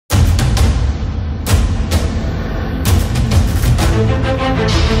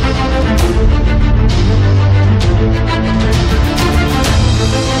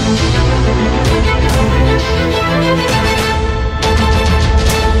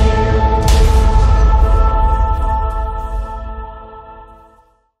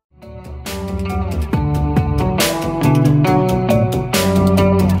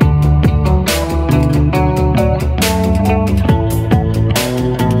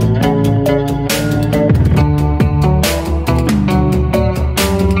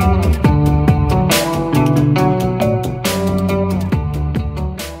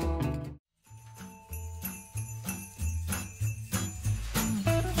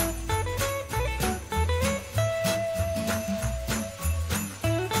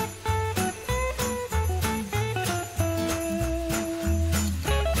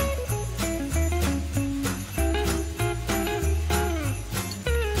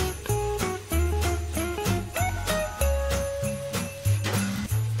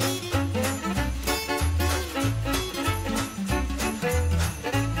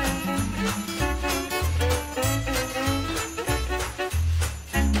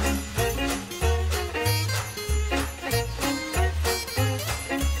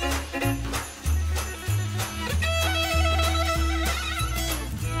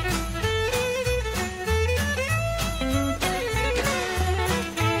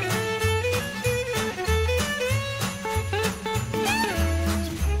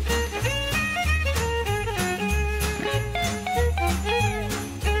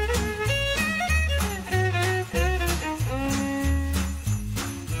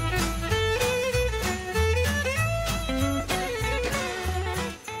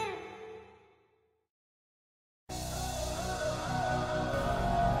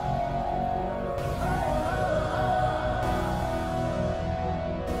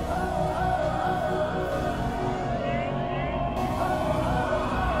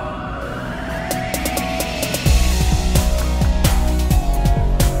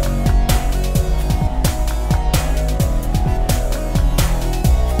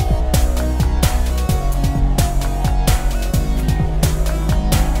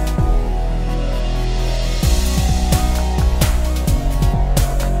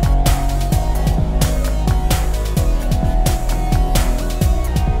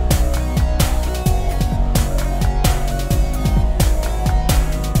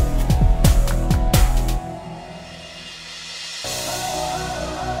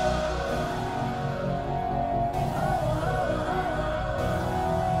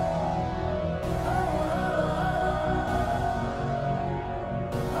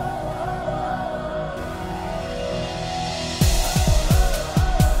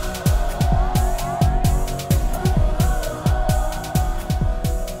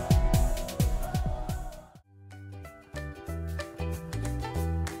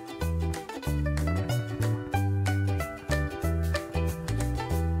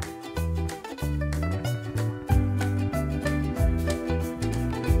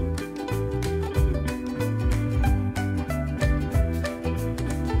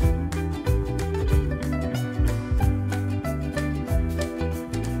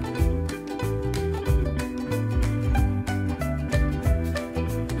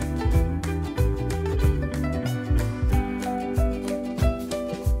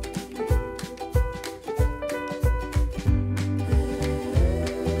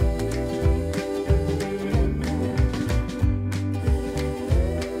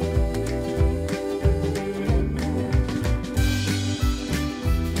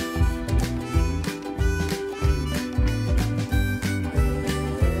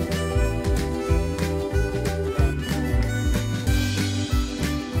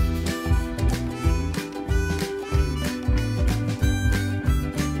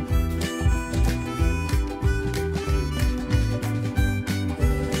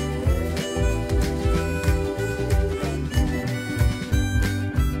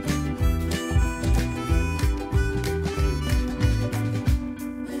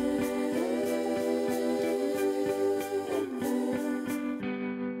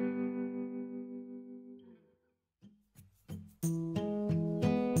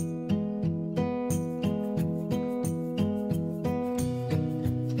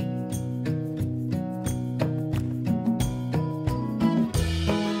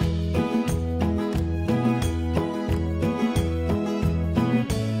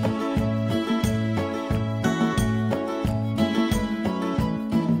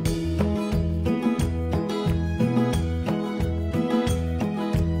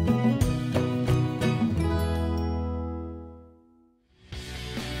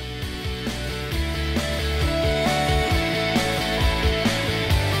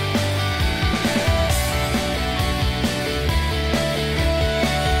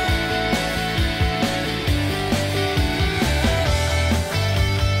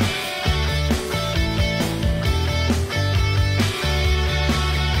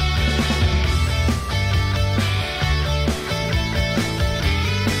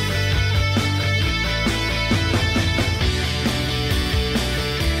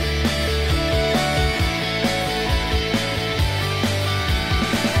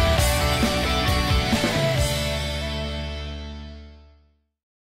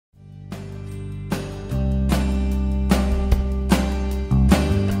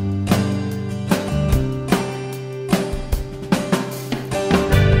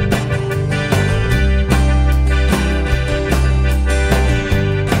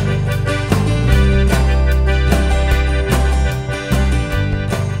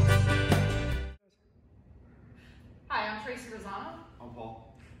Rosanna. I'm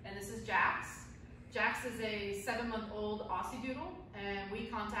Paul. And this is Jax. Jax is a 7-month-old Aussiedoodle, and we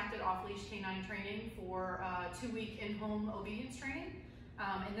contacted Off-Leash Canine Training for a 2-week in-home obedience training.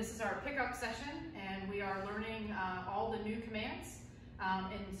 And this is our pickup session, and we are learning all the new commands.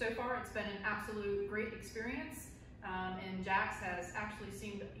 And so far, it's been an absolute great experience. And Jax has actually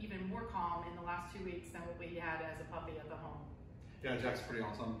seemed even more calm in the last 2 weeks than what we had as a puppy at the home. Yeah, Jack's pretty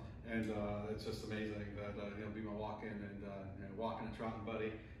awesome, and it's just amazing that he'll be my walking and walking and trotting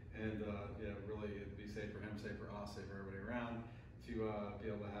buddy, and really it'd be safe for him, safe for us, safe for everybody around to be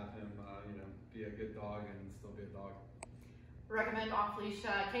able to have him, be a good dog and still be a dog. Recommend Off-Leash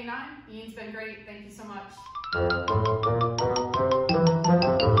Canine. Ian's been great. Thank you so much.